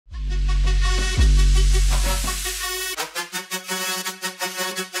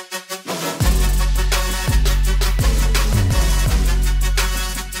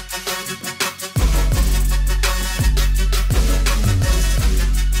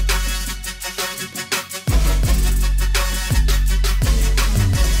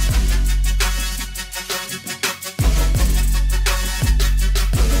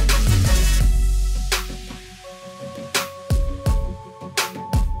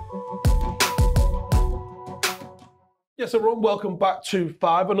Yes, everyone, welcome back to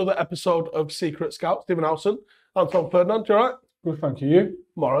another episode of Secret Scout. Stephen Howson, Anton Ferdinand, you all right? Good, thank you.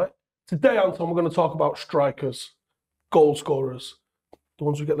 I'm all right. Today, Anton, we're going to talk about strikers, goal scorers, the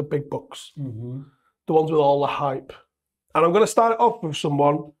ones who get the big bucks, the ones with all the hype. And I'm going to start it off with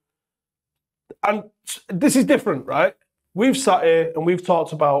someone, and this is different, right? We've sat here and we've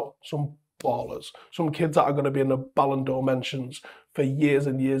talked about some ballers, some kids that are going to be in the Ballon d'Or mentions for years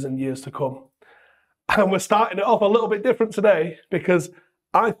and years and years to come. And we're starting it off a little bit different today because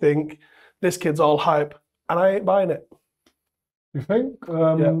I think this kid's all hype and I ain't buying it. You think?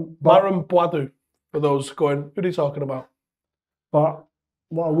 Myron Boadu, for those going, who are you talking about? But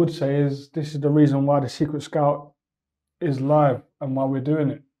what I would say is this is the reason why the Secret Scout is live and why we're doing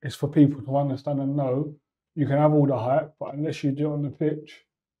it. It's for people to understand and know you can have all the hype, but unless you do it on the pitch,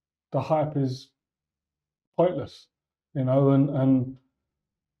 the hype is pointless, you know, and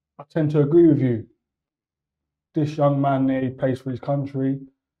I tend to agree with you. This young man, he plays for his country.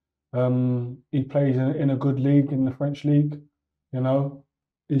 He plays in a good league, in the French league. You know,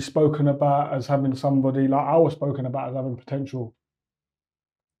 he's spoken about as having somebody, like I was spoken about as having potential.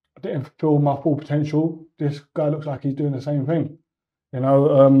 I didn't feel my full potential. This guy looks like he's doing the same thing. You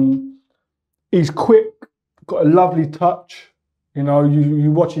know, he's quick, got a lovely touch. You know,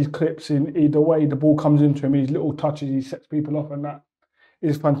 you watch his clips in the way the ball comes into him, his little touches, he sets people off, and that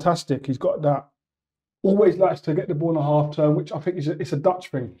is fantastic. He's got that. Always likes to get the ball in a half turn, which I think it's a Dutch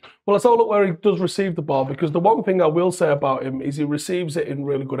thing. Well, let's have a look where he does receive the ball, because the one thing I will say about him is he receives it in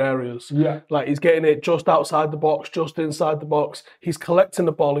really good areas. Yeah. Like he's getting it just outside the box, just inside the box. He's collecting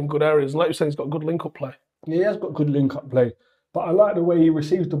the ball in good areas. And like you said, he's got good link-up play. Yeah, he has got good link-up play. But I like the way he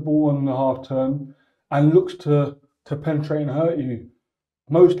receives the ball on the half turn and looks to penetrate and hurt you,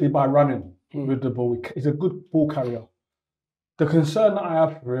 mostly by running with the ball. He's a good ball carrier. The concern that I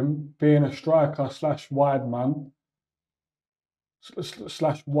have for him, being a striker / wide man,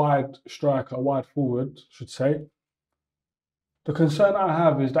 / wide striker, wide forward, I should say. The concern that I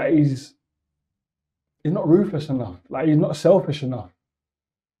have is that he's not ruthless enough. Like, he's not selfish enough.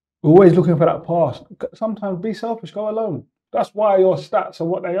 We're always looking for that pass. Sometimes be selfish, go alone. That's why your stats are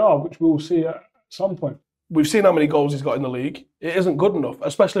what they are, which we'll see at some point. We've seen how many goals he's got in the league. It isn't good enough,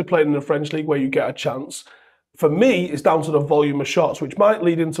 especially playing in the French league where you get a chance. For me, it's down to the volume of shots, which might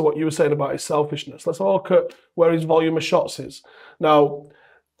lead into what you were saying about his selfishness. Let's have a look at where his volume of shots is. Now,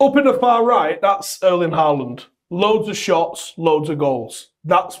 up in the far right, that's Erling Haaland. Loads of shots, loads of goals.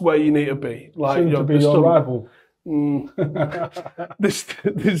 That's where you need to be. Like, Seems to be your rival.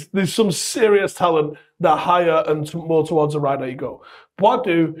 There's some serious talent that higher and more towards the right that you go.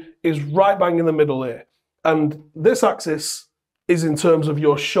 Boadu is right bang in the middle here. And this axis is in terms of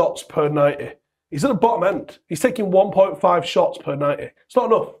your shots per 90. He's at the bottom end. He's taking 1.5 shots per 90. It's not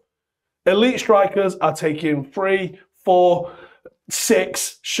enough. Elite strikers are taking 3, 4,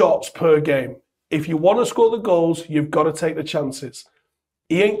 6 shots per game. If you want to score the goals, you've got to take the chances.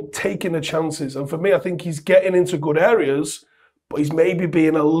 He ain't taking the chances. And for me, I think he's getting into good areas, but he's maybe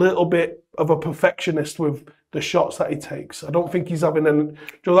being a little bit of a perfectionist with the shots that he takes. I don't think he's having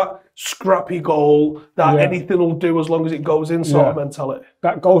that scrappy goal that anything will do as long as it goes in sort of mentality.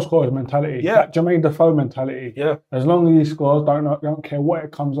 That goal scorer's mentality. Yeah. That Jermaine Defoe mentality. Yeah. As long as he scores, don't care what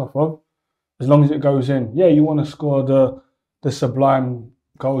it comes off of, as long as it goes in. Yeah, you want to score the sublime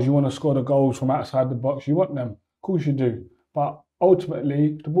goals. You want to score the goals from outside the box. You want them. Of course you do. But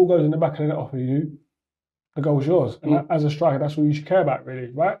ultimately, if the ball goes in the back of the net off of you, the goal's yours. And as a striker, that's what you should care about, really,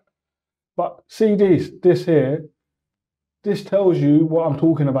 right? But see this here, this tells you what I'm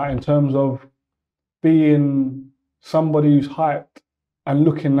talking about in terms of being somebody who's hyped and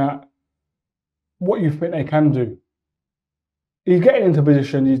looking at what you think they can do. He's getting into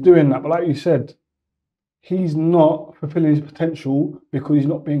position, he's doing that, but like you said, he's not fulfilling his potential because he's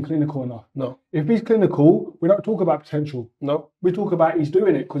not being clinical enough. No. If he's clinical, we don't talk about potential. No. We talk about he's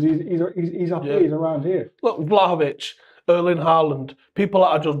doing it because he's up here, he's around here. Look, Vlahovic, Erling Haaland, people that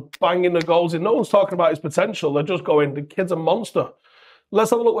are just banging the goals in. No one's talking about his potential. They're just going, the kid's a monster. Let's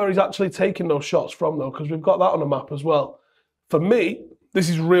have a look where he's actually taking those shots from, though, because we've got that on the map as well. For me, this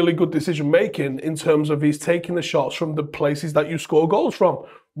is really good decision-making in terms of he's taking the shots from the places that you score goals from.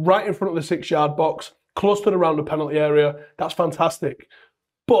 Right in front of the 6-yard box, clustered around the penalty area. That's fantastic.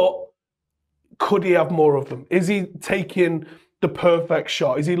 But could he have more of them? Is he taking the perfect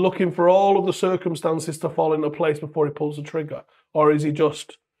shot? Is he looking for all of the circumstances to fall into place before he pulls the trigger? Or is he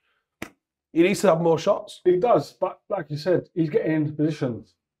just... He needs to have more shots. He does, but like you said, he's getting into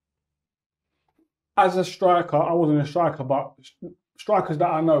positions. As a striker, I wasn't a striker, but strikers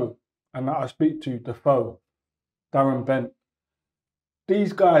that I know and that I speak to, Defoe, Darren Bent,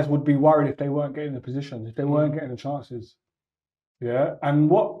 these guys would be worried if they weren't getting the positions, if they weren't getting the chances. Yeah, and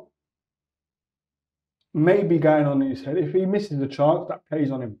what may be going on in his head, if he misses a chance, that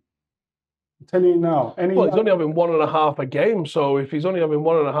plays on him. I'm telling you now. Well, he's only having 1.5 a game, so if he's only having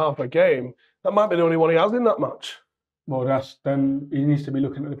 1.5 a game, that might be the only one he has in that match. Well, then he needs to be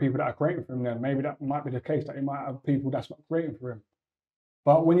looking at the people that are creating for him then. Maybe that might be the case, that he might have people that's not creating for him.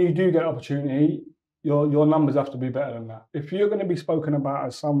 But when you do get opportunity, your numbers have to be better than that. If you're going to be spoken about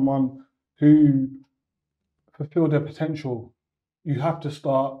as someone who fulfilled their potential, you have to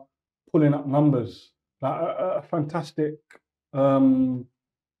start pulling up numbers. Like a fantastic person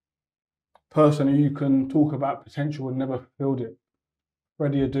who you can talk about potential and never fulfilled it.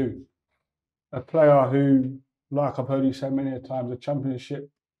 Freddie Adu, a player who, like I've heard you say many times, a championship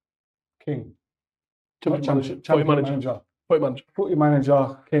king. Championship manager. Footy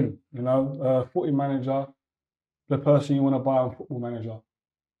manager king, footy manager, the person you want to buy on Football Manager.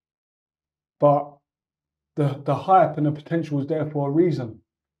 But the hype and the potential was there for a reason.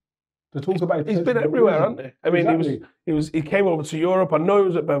 To talk about he's been everywhere, hasn't he? I mean, exactly. he came over to Europe. I know he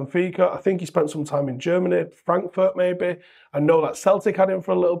was at Benfica. I think he spent some time in Germany, Frankfurt maybe. I know that Celtic had him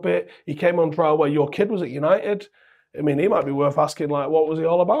for a little bit. He came on trial where your kid was at United. I mean, he might be worth asking, like, what was he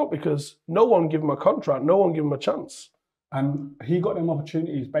all about? Because no one gave him a contract, no one gave him a chance. And he got them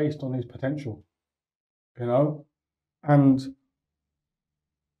opportunities based on his potential, And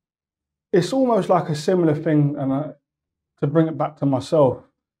it's almost like a similar thing, and to bring it back to myself,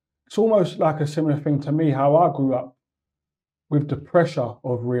 it's almost like a similar thing to me, how I grew up with the pressure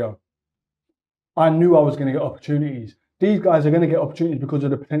of Rio. I knew I was going to get opportunities. These guys are going to get opportunities because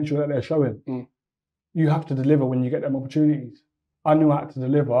of the potential that they're showing. You have to deliver when you get them opportunities. I knew I had to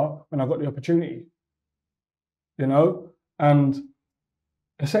deliver when I got the opportunity, And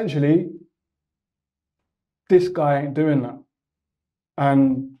essentially, this guy ain't doing that.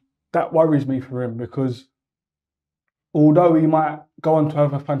 And that worries me for him, because although he might go on to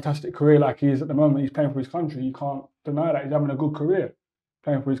have a fantastic career like he is at the moment, he's playing for his country. You can't deny that. He's having a good career,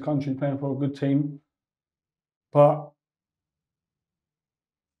 playing for his country, playing for a good team. But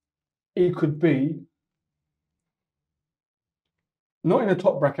he could be not in the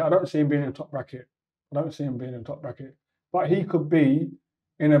top bracket. I don't see him being in the top bracket. But he could be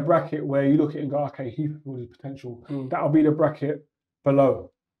in a bracket where you look at it and go, okay, he fulfills his potential. That'll be the bracket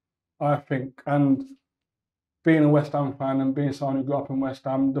below, I think. And being a West Ham fan and being someone who grew up in West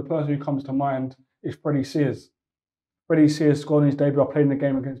Ham, the person who comes to mind is Freddie Sears. Freddie Sears scored in his debut. I played in the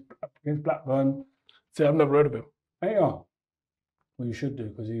game against Blackburn. See, I've never heard of him. Hey, well, you should do,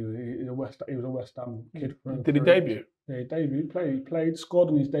 because he was a West Ham kid. Did he debut? Yeah, he debuted. He played, scored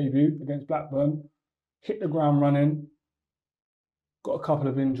in his debut against Blackburn, hit the ground running, got a couple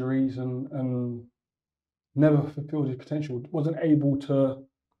of injuries and never fulfilled his potential. Wasn't able to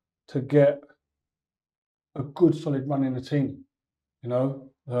get a good solid run in the team.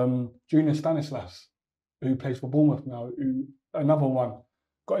 Junior Stanislas, who plays for Bournemouth now, another one,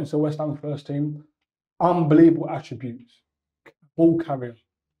 got into the West Ham first team. Unbelievable attributes, ball carrier,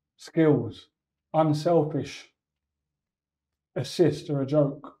 skills, unselfish, assists are a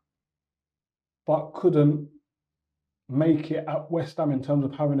joke, but couldn't make it at West Ham in terms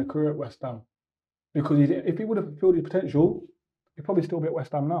of having a career at West Ham. Because if he would have fulfilled his potential, he'd probably still be at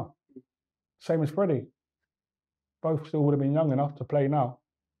West Ham now. Same as Freddie. Both still would have been young enough to play now.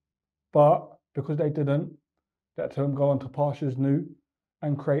 But because they didn't, they had to go on to pastures new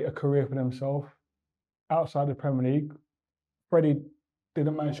and create a career for themselves outside the Premier League. Freddie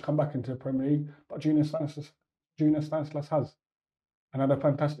didn't manage to come back into the Premier League, but Junior Stanislas has, and had a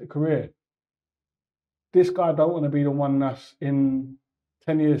fantastic career. This guy don't want to be the one that's in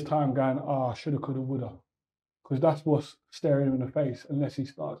 10 years' time going, shoulda, coulda, woulda. Because that's what's staring him in the face unless he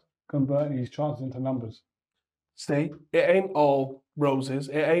starts converting his chances into numbers. See, it ain't all roses.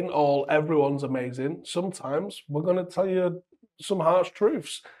 It ain't all everyone's amazing. Sometimes we're going to tell you some harsh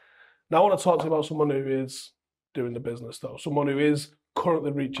truths. Now I want to talk to you about someone who is doing the business, though. Someone who is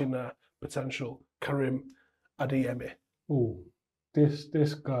currently reaching their potential. Karim Adeyemi. Oh,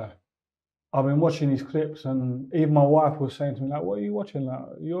 this guy. I've been watching these clips, and even my wife was saying to me, like, what are you watching? Like,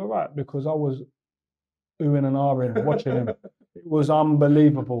 you're right, because I was oohing and ahhing watching him. It was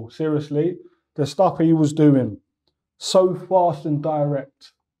unbelievable. Seriously, the stuff he was doing, so fast and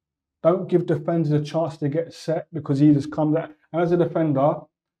direct. Don't give defenders a chance to get set, because he just comes out. And as a defender,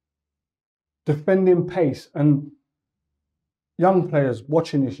 defending pace, and young players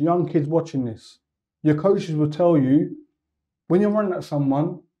watching this, young kids watching this, your coaches will tell you, when you're running at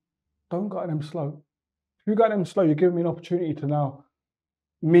someone, don't go at them slow. If you go at them slow, you're giving me an opportunity to now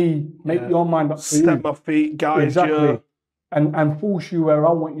make your mind up for you. Step my feet, guide you. and force you where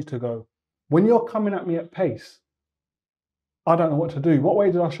I want you to go. When you're coming at me at pace, I don't know what to do. What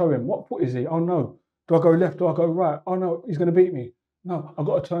way did I show him? What foot is he? Oh no. Do I go left? Do I go right? Oh no, he's going to beat me. No, I've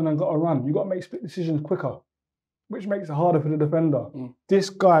got to turn and got to run. You've got to make split decisions quicker, which makes it harder for the defender. This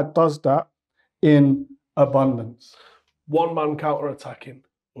guy does that in abundance. One-man counter-attacking,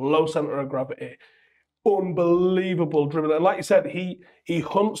 low centre of gravity, unbelievable dribbling. And like you said, he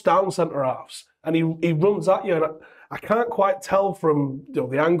hunts down centre-halves and he runs at you. And I can't quite tell from the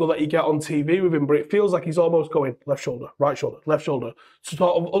angle that you get on TV with him, but it feels like he's almost going left shoulder, left shoulder, to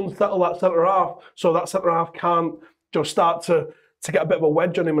sort of unsettle that centre-half so that centre-half can't just start to get a bit of a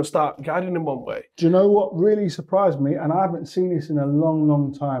wedge on him and start guiding him one way. Do you know what really surprised me? And I haven't seen this in a long,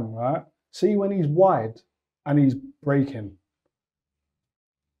 long time, right? See when he's wide and he's breaking.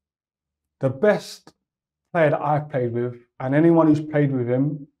 The best player that I've played with, and anyone who's played with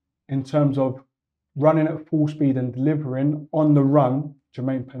him in terms of running at full speed and delivering on the run,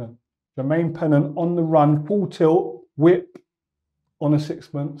 Jermaine Pennant. Jermaine Pennant on the run, full tilt, whip on a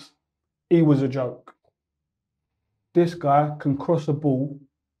sixpence. He was a joke. This guy can cross a ball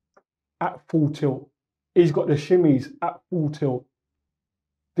at full tilt. He's got the shimmies at full tilt.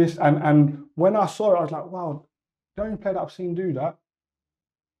 This and when I saw it, I was like, wow, the only player that I've seen do that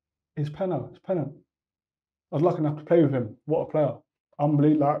is Pennant. It's Pennant. I was lucky enough to play with him. What a player.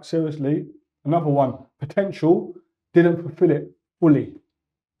 Unbelievable, like, seriously. Another one, potential, didn't fulfill it fully.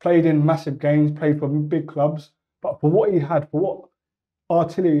 Played in massive games, played for big clubs, but for what he had, for what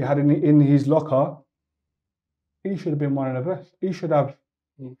artillery he had in his locker, he should have been one of the best. He should have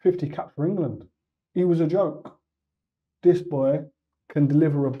 50 caps for England. He was a joke. This boy can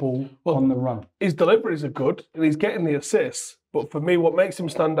deliver a ball on the run. His deliveries are good and he's getting the assists. But for me, what makes him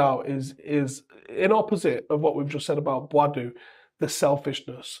stand out is in opposite of what we've just said about Boadu, the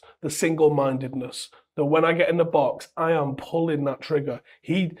selfishness, the single-mindedness, that when I get in the box, I am pulling that trigger.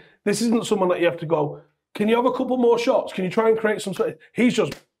 This isn't someone that you have to go, can you have a couple more shots? Can you try and create some... He's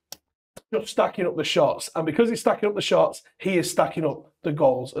just stacking up the shots. And because he's stacking up the shots, he is stacking up the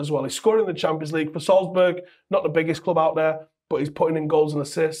goals as well. He's scoring in the Champions League for Salzburg, not the biggest club out there, but he's putting in goals and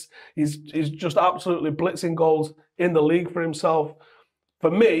assists. He's just absolutely blitzing goals in the league for himself. For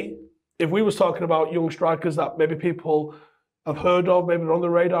me, if we was talking about young strikers that maybe people have heard of, maybe they're on the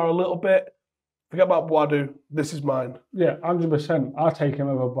radar a little bit, forget about Boadu, this is mine. Yeah, 100%. I take him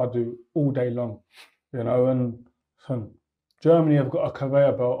over Boadu all day long, and Germany have got a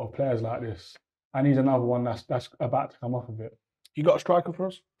conveyor belt of players like this. I need another one that's about to come off of it. You got a striker for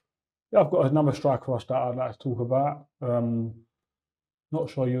us? Yeah, I've got another striker for us that I'd like to talk about. Not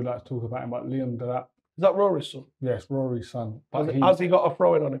sure you'd like to talk about him, but Liam Delap. Is that Rory's son? Yes, Rory's son. Has he got a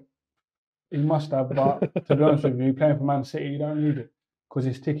throw-in on him? He must have, but to be honest with you, playing for Man City, you don't need it because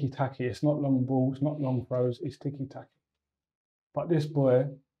it's ticky-tacky. It's not long balls, not long throws, it's ticky-tacky. But this boy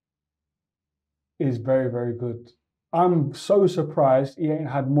is very, very good. I'm so surprised he ain't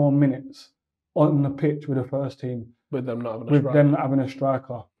had more minutes on the pitch with the first team. With them not having a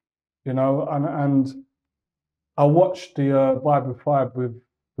striker. And I watched the 5 with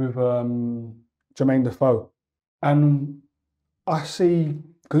Jermaine Defoe, and I see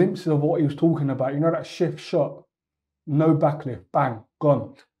glimpses of what he was talking about. That shift shot, no backlift, bang,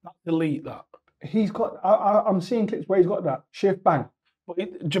 gone. Delete that. He's got. I'm seeing clips where he's got that shift, bang. But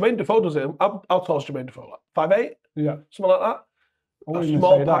Jermaine Defoe does it. How tall is Jermaine Defoe? Like 5'8"? Yeah, something like that. A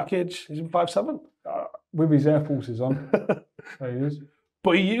small package. He's in 5'7". With his Air Forces on. There he is.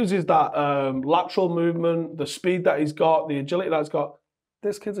 But he uses that lateral movement, the speed that he's got, the agility that he's got.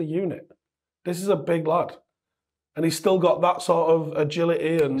 This kid's a unit. This is a big lad. And he's still got that sort of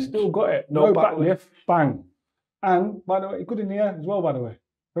agility and... Still got it. No backlift, bang. And, by the way, good in the air as well, by the way.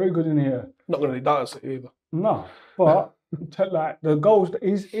 Very good in the air. Not going to need that either. No, but the goals,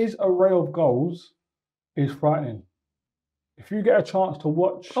 his array of goals is frightening. If you get a chance to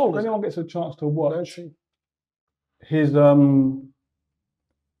watch, if anyone gets a chance to watch his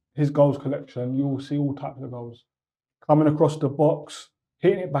goals collection, you will see all types of goals. Coming across the box,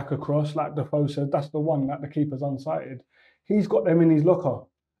 hitting it back across, like Defoe said, that's the one that the keeper's unsighted. He's got them in his locker.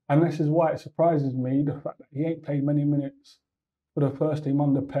 And this is why it surprises me, the fact that he ain't played many minutes for the first team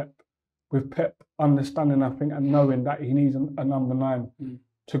under Pep, with Pep understanding, I think, and knowing that he needs a number 9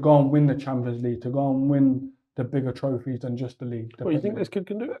 to go and win the Champions League, to go and win the bigger trophies than just the league. Well, you think this kid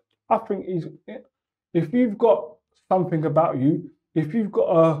can do it? I think if you've got something about you, if you've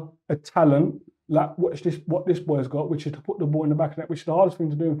got a talent, like what this boy's got, which is to put the ball in the back of the net, which is the hardest thing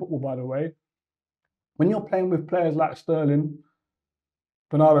to do in football, by the way. When you're playing with players like Sterling,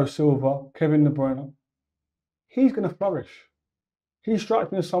 Bernardo Silva, Kevin De Bruyne, he's going to flourish. He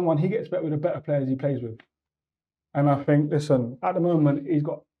strikes me as someone, he gets better with the better players he plays with. And I think, listen, at the moment, he's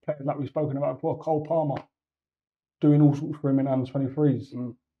got players like we've spoken about before, Cole Palmer, doing all sorts for him in under-23s.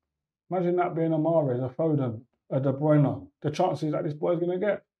 Imagine that being a Mahrez, a Foden, a De Bruyne. The chances that this boy's going to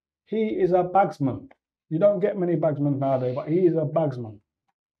get. He is a bagsman. You don't get many bagsmen nowadays, but he is a bagsman.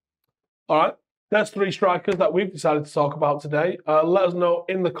 All right. There's 3 strikers that we've decided to talk about today. Let us know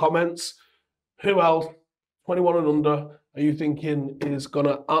in the comments who else, 21 and under, are you thinking is going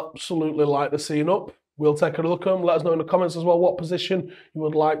to absolutely light the scene up? We'll take a look at them. Let us know in the comments as well what position you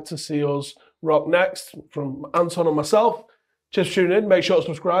would like to see us rock next from Anton and myself. Just tune in, make sure to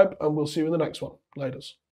subscribe, and we'll see you in the next one. Laters.